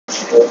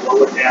We'll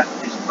lower down to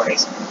this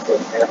price. We'll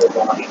never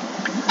buy.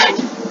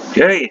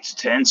 Okay, it's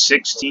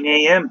 10:16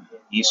 a.m.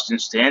 Eastern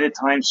Standard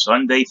Time,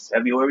 Sunday,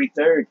 February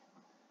 3rd.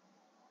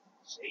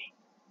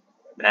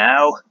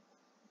 Now,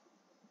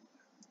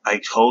 I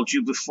told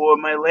you before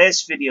my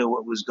last video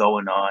what was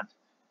going on.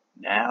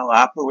 Now,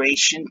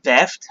 Operation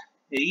Theft.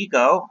 There you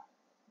go.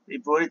 They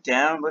brought it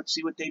down. Let's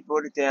see what they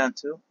brought it down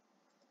to.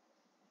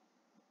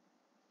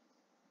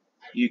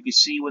 You can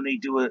see when they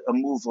do a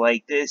move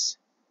like this,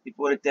 they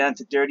brought it down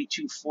to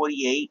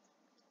 32.48.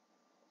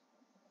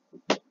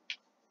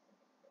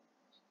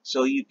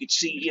 So you could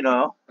see, you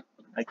know,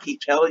 I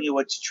keep telling you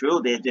what's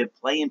true. They're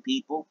playing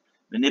people,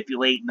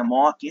 manipulating the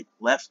market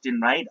left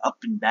and right,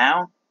 up and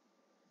down.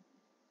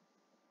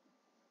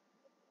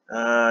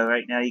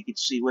 Right now you can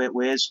see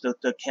where's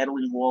the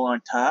kettling wall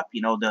on top.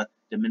 You know, the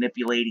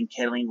manipulating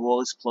kettling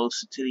wall is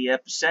closer to the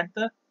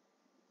epicenter.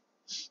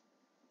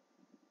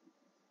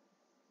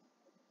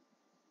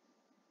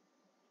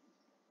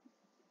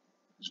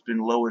 It's been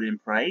lowered in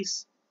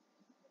price.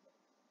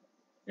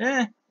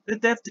 Yeah, the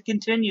theft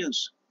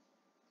continues.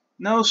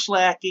 No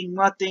slacking,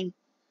 nothing.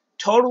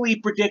 Totally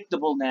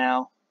predictable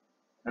now.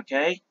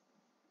 Okay?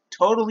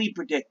 Totally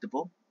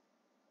predictable.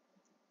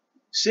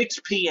 6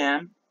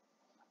 p.m.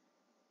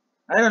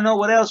 I don't know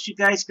what else you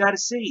guys got to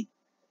see.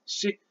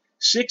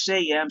 6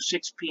 a.m.,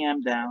 6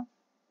 p.m. down.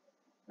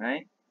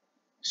 Right?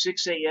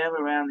 6 a.m.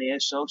 around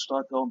there, so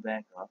start going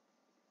back up.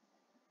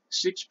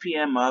 6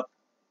 p.m. up.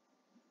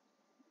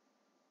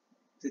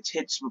 The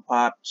hits will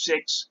pop.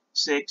 6,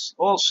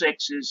 all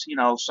sixes, you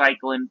know,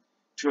 cycling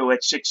through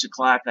at 6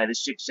 o'clock, either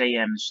 6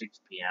 a.m. and 6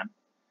 p.m.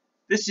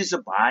 This is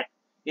a bot.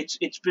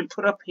 It's been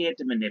put up here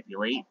to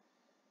manipulate.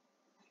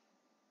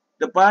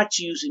 The bot's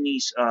using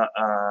these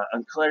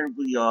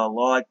incredibly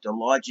large, the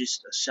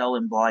largest sell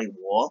and buy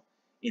wall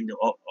in the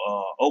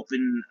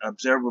open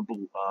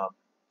observable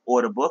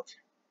order book.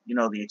 You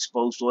know, the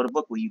exposed order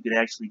book where you could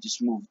actually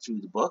just move through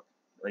the book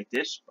like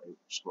this by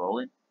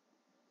scrolling.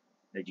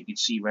 That you can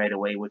see right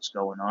away what's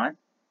going on.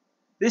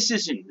 This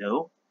isn't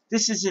new.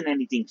 This isn't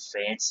anything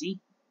fancy.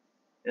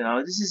 You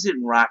know, this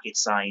isn't rocket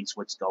science.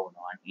 What's going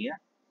on here?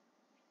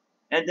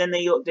 And then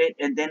they do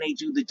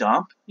the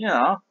dump. You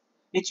know,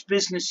 it's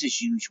business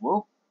as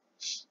usual.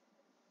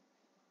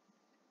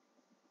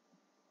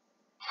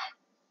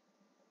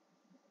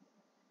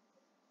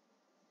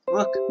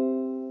 Look,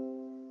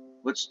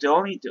 what's the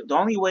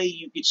only way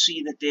you could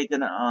see that they're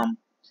gonna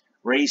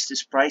raise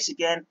this price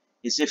again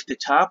is if the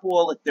top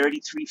wall at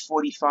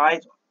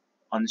 33.45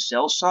 on the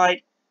sell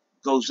side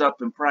goes up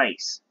in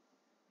price.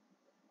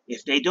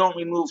 If they don't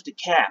remove the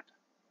cap,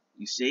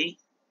 you see,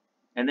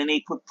 and then they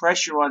put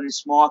pressure on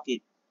this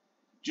market,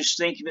 just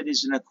think of it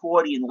as an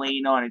accordion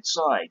laying on its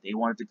side. They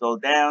want it to go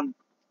down.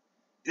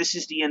 This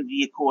is the end of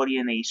the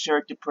accordion. They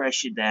exert the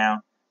pressure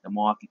down, the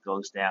market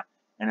goes down.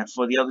 And then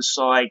for the other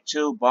side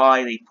too,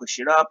 buy, they push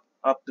it up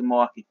the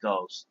market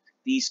goes.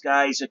 These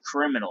guys are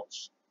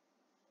criminals.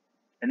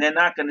 And they're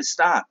not going to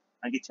stop.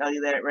 I can tell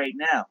you that right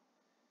now.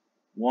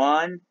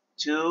 1,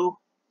 2.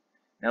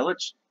 Now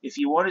if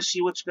you want to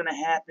see what's going to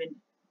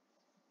happen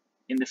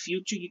in the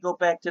future, you go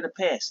back to the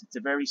past. It's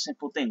a very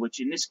simple thing, which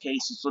in this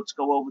case is let's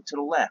go over to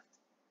the left.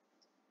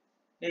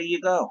 There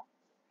you go.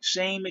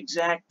 Same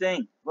exact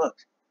thing.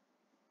 Look.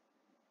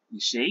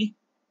 You see?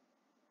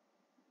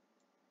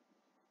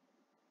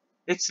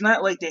 It's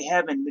not like they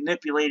haven't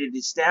manipulated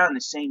this down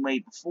the same way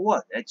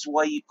before. That's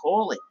why you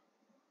call it.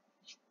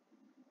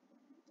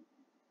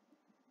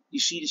 You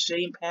see the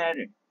same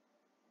pattern.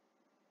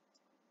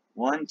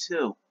 1,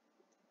 2.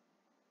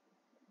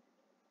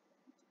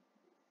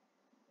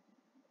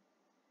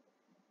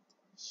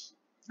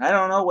 I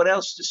don't know what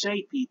else to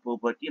say, people,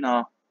 but, you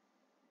know,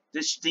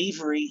 this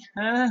thievery,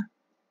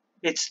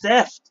 it's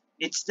theft.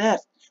 It's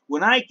theft.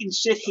 When I can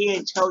sit here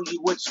and tell you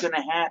what's going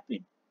to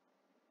happen,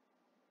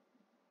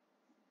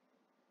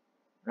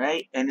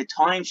 right, and the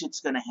times it's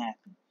going to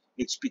happen,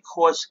 it's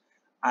because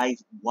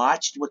I've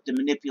watched what the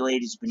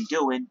manipulator's been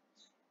doing,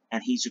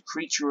 and he's a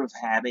creature of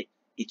habit.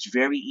 It's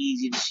very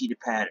easy to see the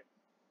pattern.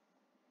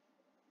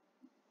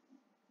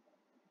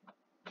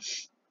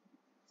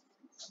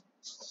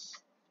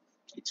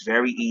 It's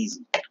very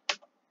easy.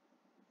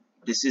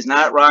 This is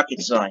not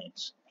rocket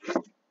science.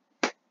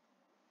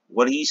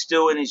 What he's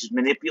doing is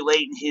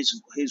manipulating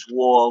his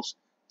walls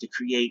to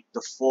create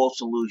the false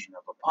illusion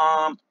of a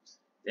pump.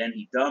 Then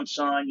he dumps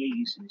on you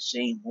using the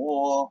same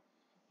wall.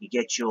 He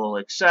gets you all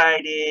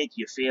excited.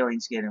 Your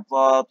feelings get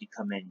involved. You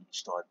come in and you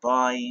start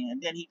buying.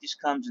 And then he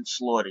just comes and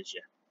slaughters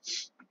you.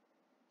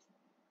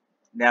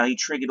 Now he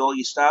triggered all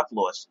your stop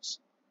losses.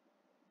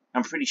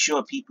 I'm pretty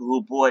sure people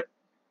who bought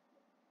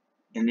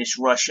in this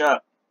rush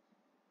up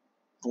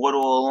bought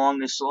all along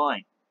this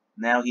line.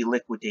 Now he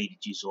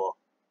liquidated you all.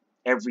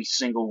 Every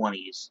single one of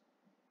you.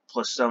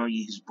 Plus some of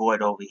you who's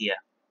bought over here.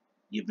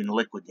 You've been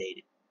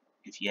liquidated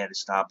if you had a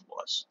stop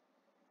loss.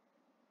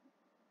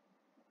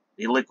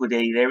 They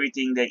liquidated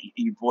everything that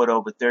you bought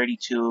over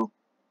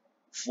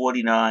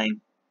 32.49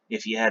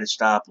 if you had a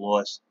stop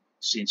loss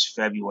since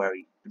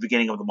February, the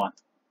beginning of the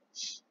month.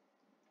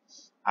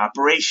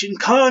 Operation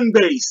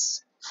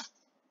Coinbase.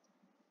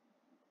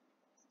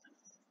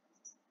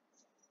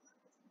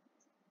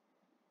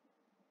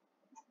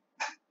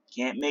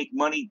 Can't make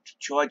money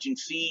charging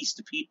fees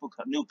to people,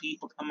 new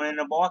people coming in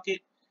the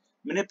market.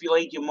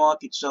 Manipulate your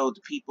market so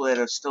the people that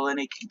are still in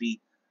it can be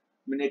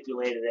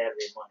manipulated out of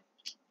their money.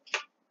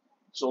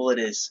 That's all it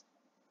is.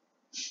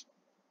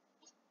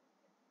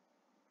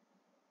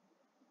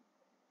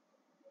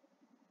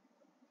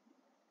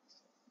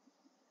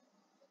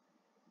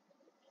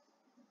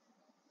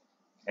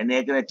 And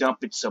they're going to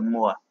dump it some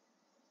more.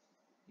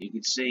 You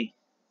can see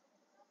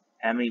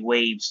how many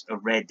waves of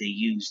red they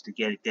used to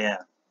get it down.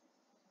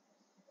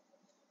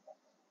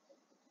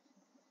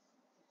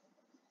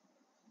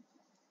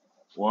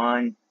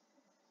 One,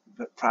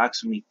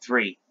 approximately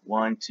three.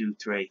 1, 2,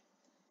 3.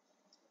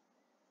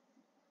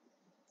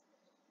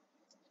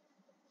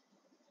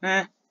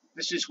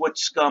 This is what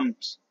scum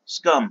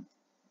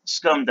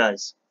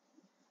does.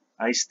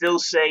 I still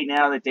say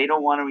now that they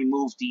don't want to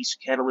remove these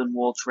kettle and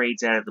wall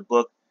trades out of the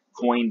book.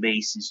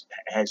 Coinbase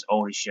has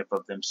ownership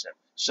of them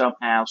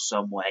somehow,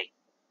 some way.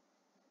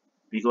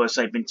 Because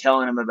I've been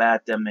telling them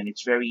about them, and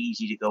it's very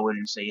easy to go in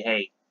and say,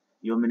 hey,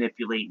 you're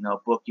manipulating our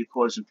book, you're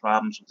causing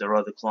problems with their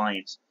other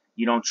clients.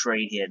 You don't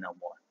trade here no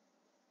more.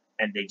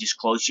 And they just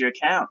close your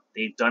account.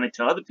 They've done it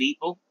to other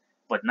people,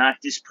 but not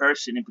this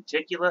person in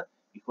particular,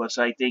 because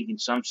I think in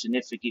some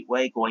significant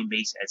way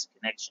Coinbase has a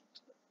connection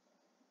to them.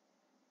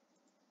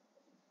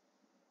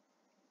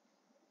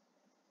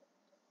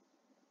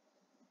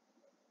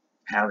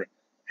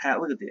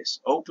 Look at this.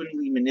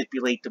 Openly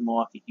manipulate the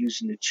market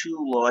using the two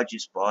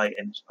largest buy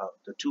and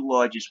the two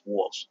largest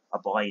walls, a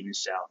buy and a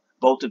sell,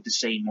 both of the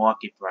same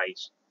market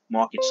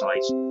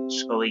size,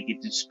 so they can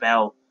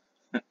dispel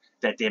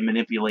that they're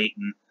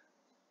manipulating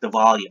the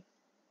volume.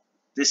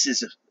 This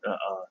is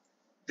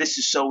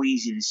so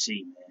easy to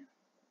see, man.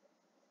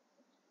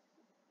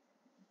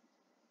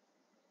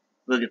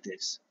 Look at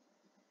this.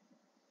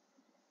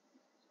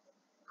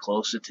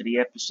 Closer to the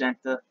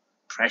epicenter,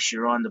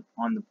 pressure on the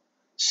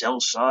sell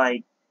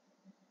side.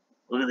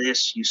 Look at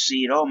this. You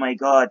see it. Oh my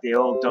God, they're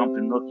all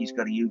dumping. Look, he's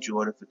got a huge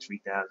order for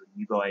 3,000.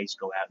 You guys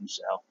go out and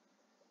sell.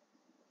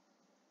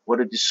 What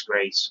a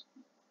disgrace.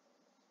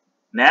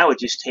 Now it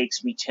just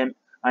takes me 10.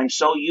 I'm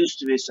so used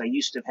to this. I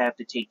used to have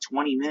to take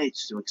 20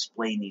 minutes to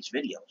explain these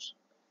videos.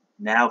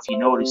 Now, if you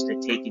notice, they're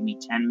taking me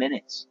 10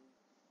 minutes.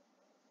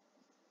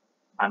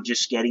 I'm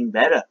just getting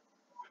better.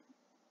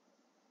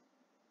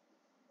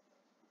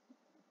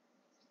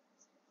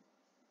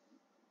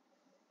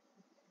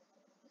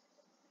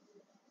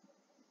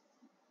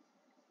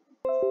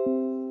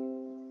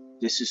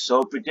 This is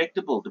so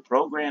predictable. The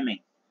programming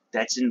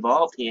that's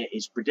involved here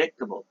is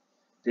predictable.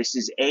 This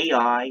is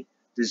AI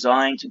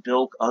designed to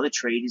bilk other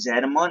traders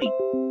out of money.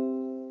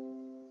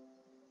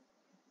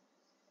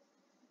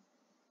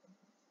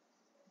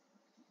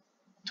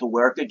 To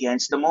work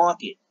against the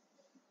market.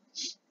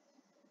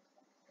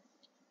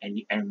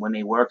 And when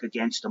they work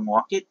against the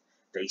market,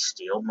 they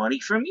steal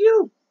money from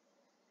you.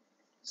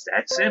 It's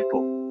that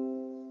simple.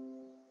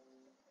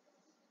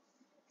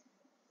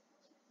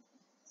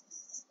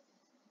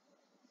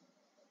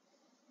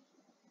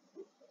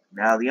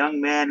 Now, the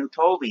young man who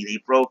told me they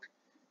broke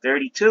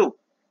 32.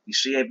 You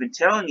see, I've been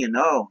telling you,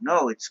 no,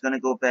 it's going to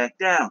go back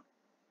down.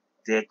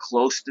 They're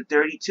close to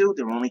 32.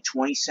 They're only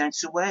 20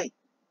 cents away.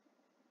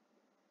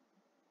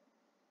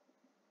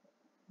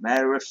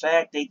 Matter of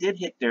fact, they did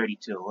hit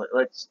 32.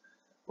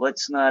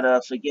 Let's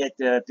not forget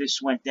that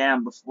this went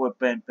down before it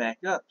went back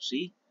up.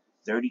 See,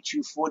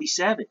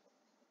 32.47.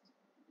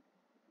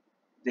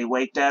 They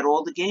wiped out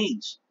all the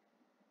gains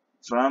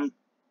from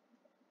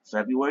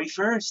February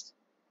 1st.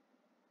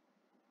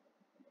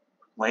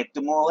 Wiped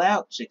them all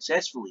out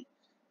successfully.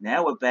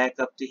 Now we're back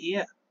up to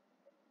here.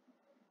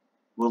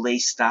 Will they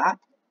stop?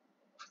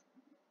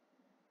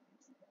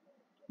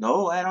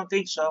 No, I don't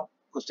think so,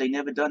 because they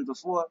never done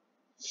before.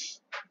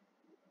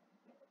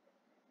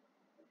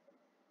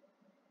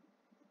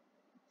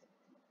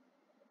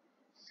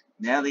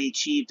 Now they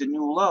achieved a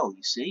new low,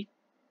 you see?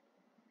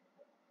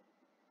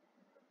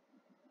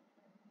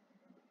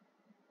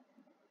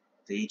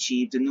 They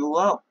achieved a new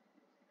low.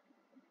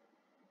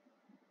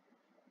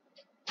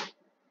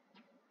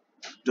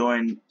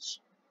 During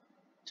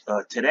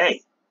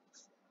today,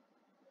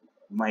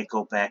 might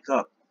go back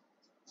up.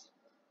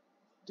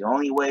 The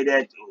only way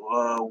that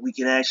we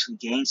can actually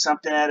gain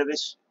something out of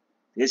this,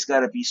 there's got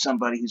to be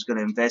somebody who's going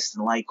to invest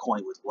in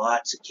Litecoin with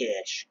lots of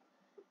cash,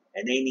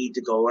 and they need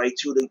to go right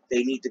through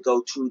they need to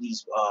go through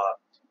these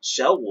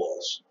sell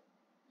walls,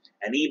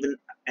 and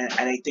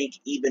I think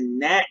even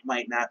that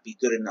might not be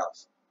good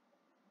enough,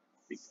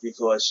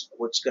 because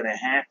what's going to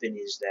happen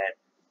is that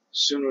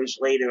sooner or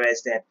later,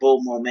 as that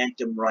bull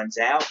momentum runs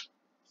out.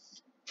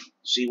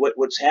 See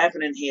what's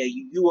happening here.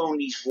 You own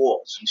these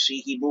walls. You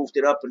see he moved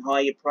it up in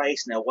higher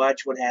price. Now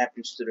watch what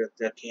happens to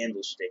the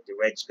candlestick. The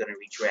red's going to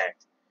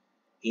retract.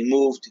 He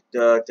moved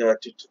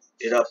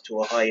it up to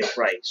a higher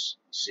price.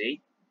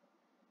 See?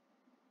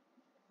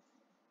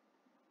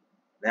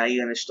 Now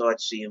you're going to start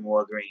seeing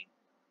more green.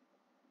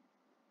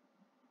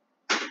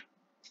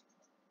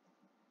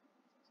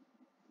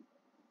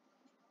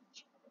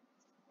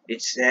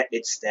 It's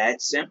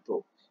that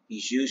simple.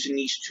 He's using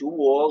these two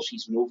walls.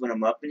 He's moving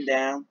them up and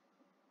down.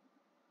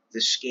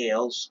 the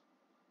scales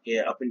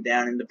here up and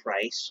down in the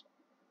price,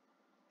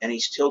 and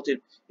he's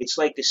tilted. It's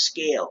like a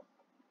scale,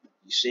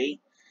 you see?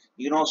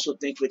 You can also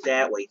think of it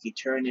that way. If you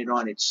turn it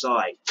on its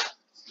side,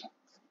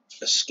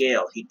 a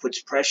scale, he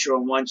puts pressure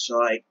on one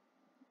side,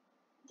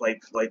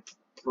 like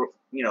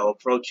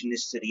approaching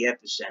this to the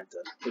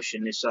epicenter,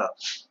 pushing this up,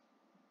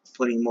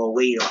 putting more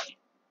weight on it.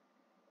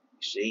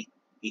 You see?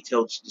 He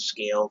tilts the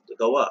scale to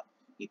go up.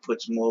 He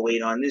puts more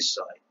weight on this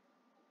side,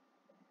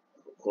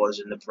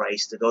 causing the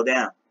price to go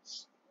down.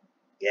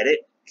 Get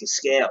it? It's a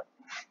scale.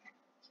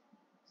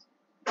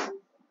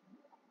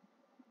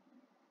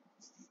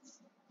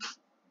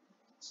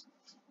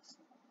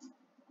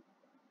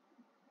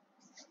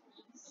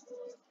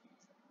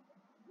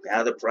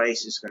 Now the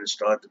price is going to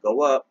start to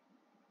go up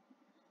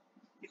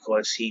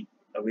because he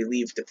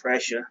relieved the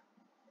pressure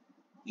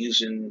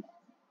using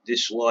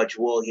this large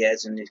wall he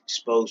has in the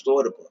exposed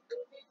order book.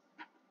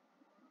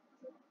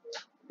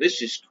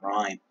 This is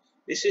crime.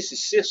 This is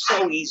just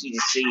so easy to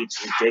see.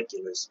 It's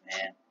ridiculous,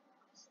 man.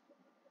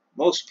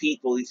 Most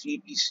people, if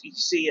you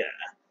see,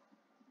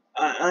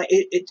 I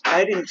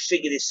didn't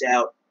figure this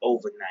out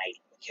overnight.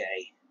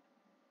 Okay,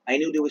 I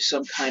knew there was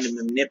some kind of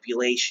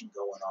manipulation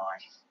going on,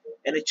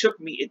 and it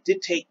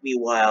did take me a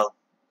while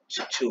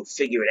to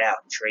figure it out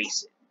and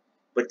trace it.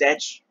 But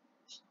that's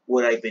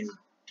what I've been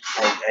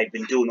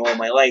doing all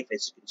my life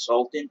as a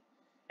consultant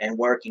and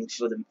working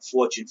for the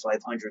Fortune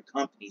 500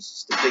 companies,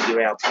 is to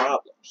figure out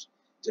problems,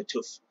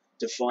 to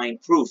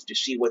find proof, to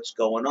see what's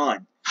going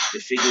on, to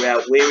figure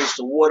out where is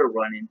the water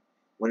running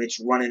when it's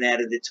running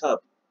out of the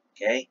tub.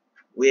 Okay,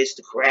 where's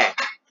the crack?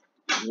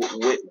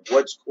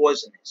 What's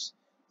causing this?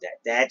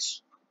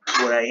 That's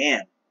what I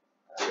am.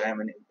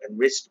 I'm in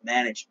risk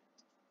management.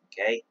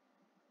 Okay,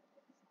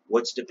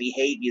 what's the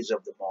behaviors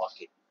of the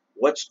market?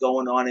 What's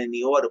going on in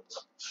the order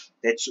book?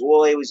 That's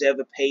all I was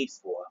ever paid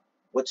for.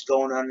 What's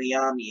going on in the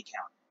Army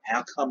account?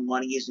 How come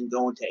money isn't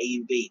going to A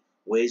and B?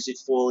 Where's it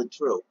falling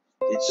through?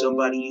 Did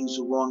somebody use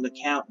the wrong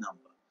account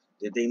number?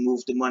 Did they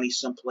move the money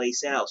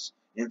someplace else?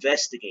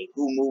 Investigate.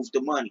 Who moved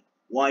the money?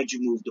 Why'd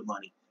you move the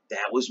money?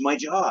 That was my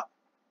job.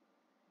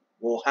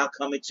 Well, how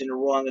come it's in the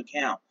wrong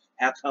account?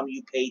 How come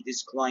you paid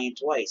this client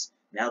twice?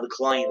 Now the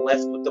client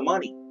left with the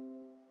money,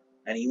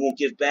 and he won't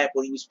give back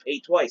what he was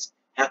paid twice.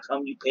 How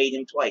come you paid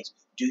him twice?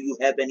 Do you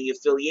have any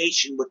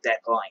affiliation with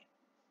that client?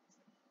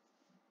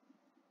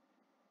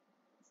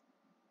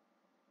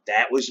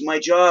 That was my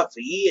job for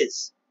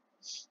years.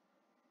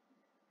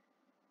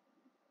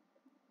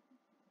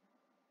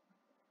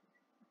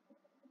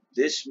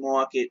 This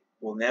market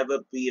will never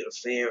be a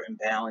fair and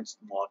balanced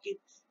market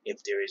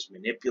if there is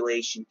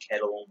manipulation,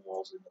 kettle and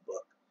walls in the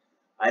book.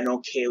 I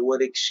don't care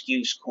what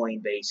excuse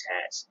Coinbase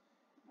has.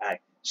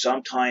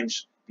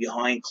 Sometimes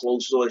behind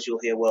closed doors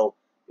you'll hear, well,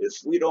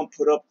 if we don't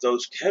put up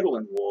those kettle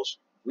and walls,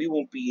 we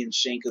won't be in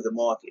sync with the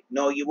market.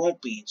 No, you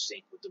won't be in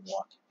sync with the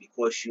market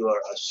because you're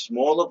a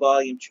smaller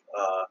volume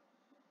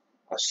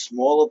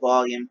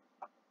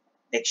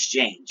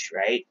exchange,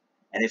 right?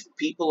 And if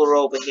people are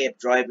over here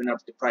driving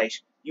up the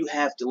price, you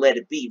have to let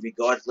it be,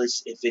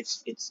 regardless if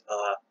it's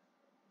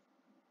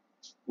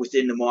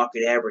within the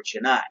market average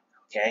or not.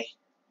 Okay,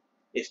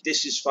 if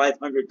this is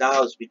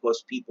 $500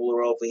 because people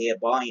are over here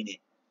buying it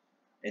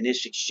in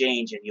this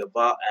exchange, and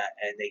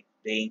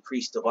they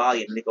increase the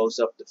volume and it goes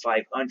up to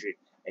 500,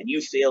 and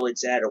you feel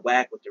it's out of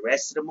whack with the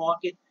rest of the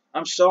market,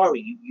 I'm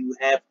sorry, you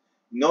have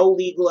no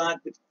legal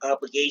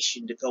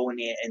obligation to go in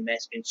there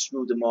and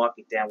screw the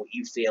market down what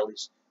you feel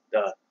is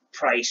the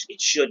price it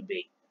should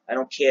be. I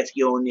don't care if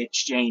you're on the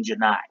exchange or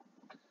not.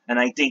 And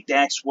I think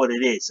that's what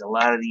it is. A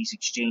lot of these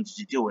exchanges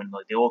are doing.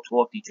 Like, they all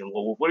talk to each other.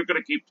 Well, we're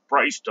going to keep the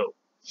price to.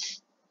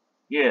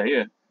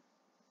 Yeah.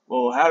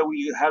 Well, how are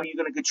you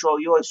going to control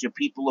yours? Your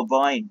people are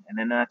buying, and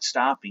they're not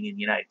stopping in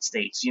the United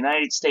States. The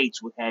United States,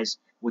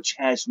 which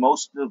has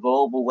most of the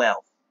global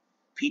wealth,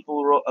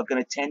 people are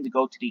going to tend to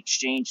go to the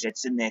exchange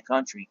that's in their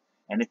country.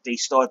 And if they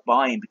start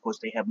buying because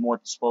they have more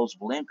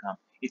disposable income,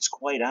 it's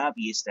quite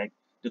obvious that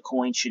the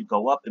coin should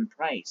go up in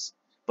price.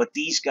 But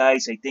these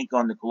guys, I think,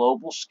 on the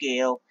global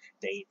scale,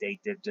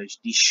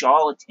 these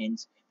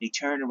charlatans, they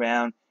turn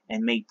around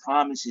and make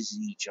promises to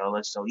each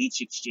other, so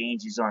each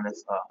exchange is on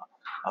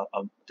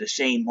the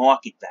same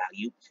market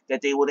value,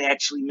 that they would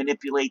actually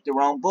manipulate their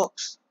own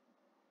books.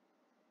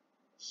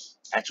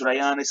 That's what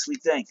I honestly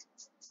think.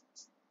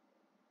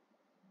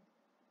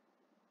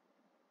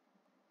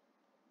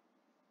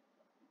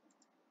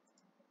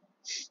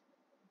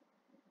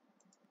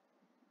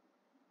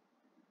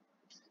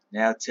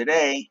 Now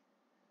today,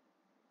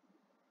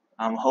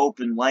 I'm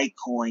hoping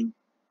Litecoin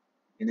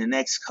in the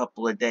next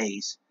couple of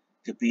days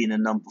to be in the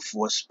number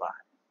 4 spot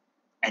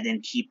and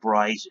then keep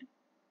rising.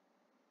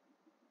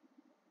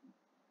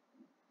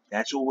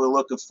 That's what we're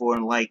looking for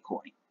in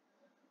Litecoin.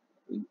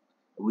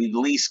 We at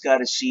least got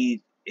to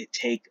see it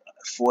take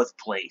 4th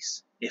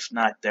place, if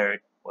not 3rd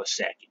or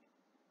 2nd.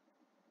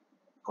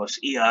 Because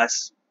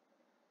EOS,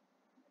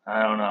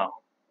 I don't know.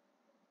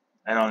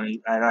 I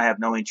don't have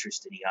no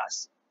interest in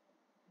EOS.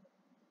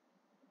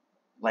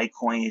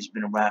 Litecoin has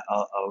been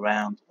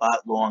around a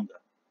lot longer.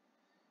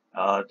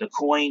 The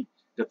coin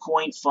the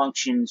coin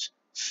functions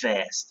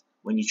fast.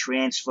 When you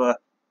transfer,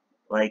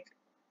 like,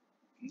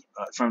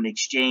 from an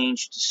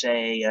exchange to,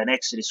 say, an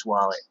Exodus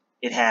wallet,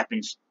 it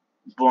happens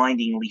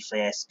blindingly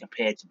fast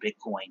compared to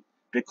Bitcoin.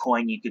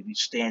 Bitcoin, you could be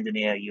standing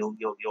there, you'll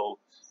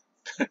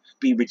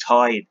be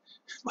retired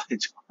by the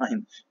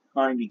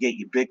time you get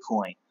your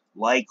Bitcoin.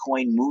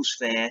 Litecoin moves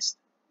fast,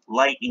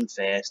 lightning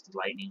fast,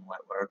 lightning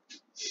network.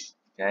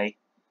 Okay,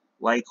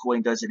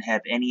 Litecoin doesn't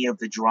have any of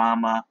the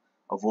drama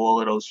of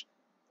all of those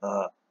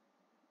uh,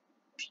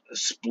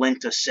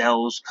 splinter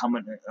cells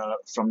coming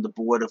from the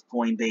board of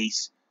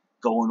Coinbase,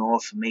 going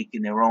off and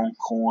making their own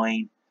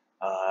coin.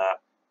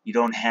 You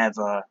don't have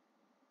a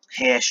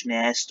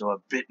Hashnest or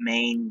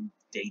Bitmain.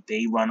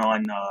 They run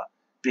on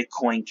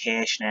Bitcoin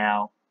Cash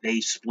now. They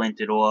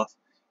splintered off.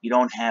 You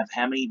don't have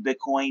how many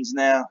Bitcoins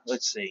now?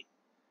 Let's see.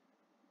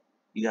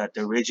 You got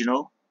the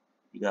original.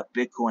 You got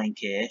Bitcoin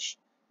Cash.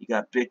 You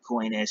got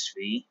Bitcoin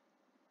SV.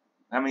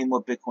 How many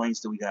more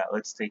Bitcoins do we got?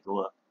 Let's take a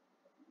look.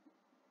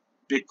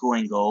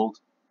 Bitcoin Gold.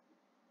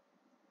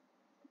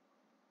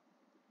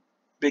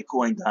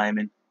 Bitcoin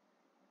Diamond.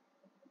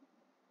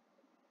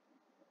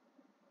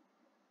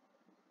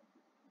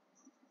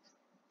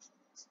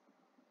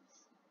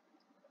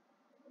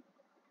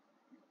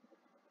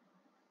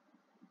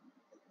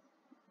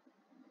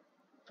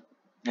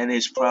 And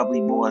there's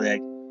probably more that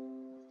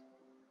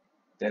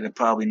are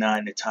probably not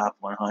in the top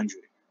 100.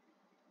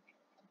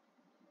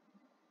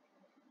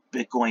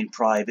 Bitcoin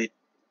Private.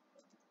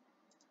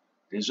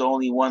 There's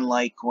only one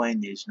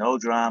Litecoin. There's no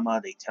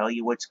drama. They tell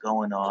you what's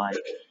going on.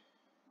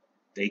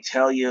 They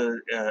tell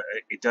you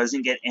it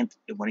doesn't get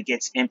when it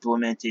gets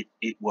implemented,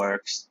 it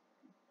works.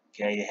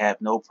 Okay, they have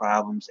no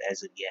problems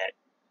as of yet.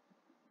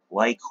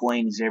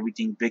 Litecoin is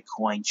everything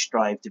Bitcoin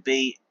strived to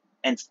be,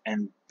 and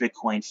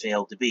Bitcoin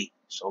failed to be.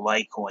 So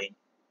Litecoin,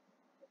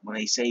 when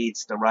they say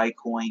it's the right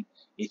coin,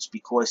 it's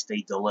because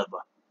they deliver.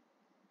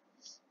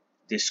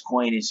 This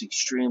coin is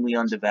extremely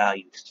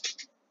undervalued,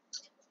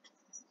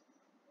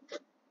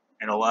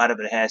 and a lot of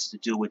it has to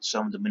do with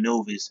some of the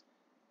maneuvers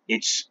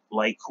its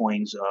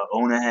Litecoin's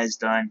owner has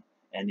done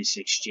and this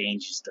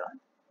exchange has done.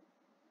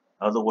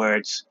 In other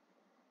words,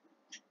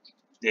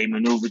 they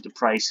maneuvered the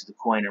price of the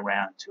coin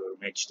around to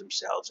enrich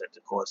themselves at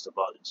the cost of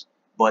others.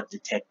 But the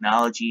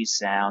technology is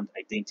sound.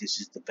 I think this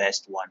is the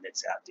best one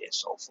that's out there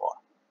so far.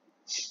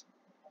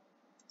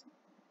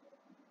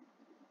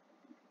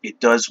 It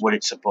does what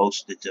it's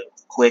supposed to do.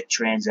 Quick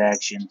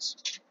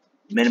transactions,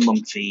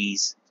 minimum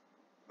fees,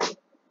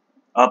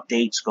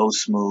 updates go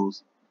smooth,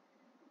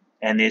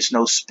 and there's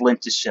no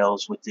splinter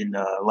cells within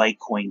the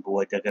Litecoin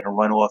board. They're going to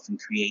run off and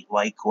create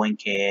Litecoin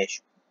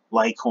Cash,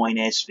 Litecoin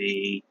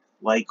SV,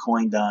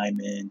 Litecoin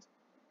Diamond.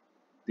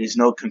 There's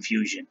no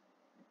confusion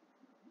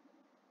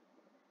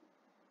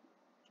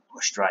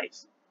or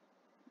strife.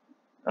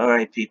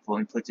 Alright, people, let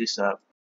me put this up.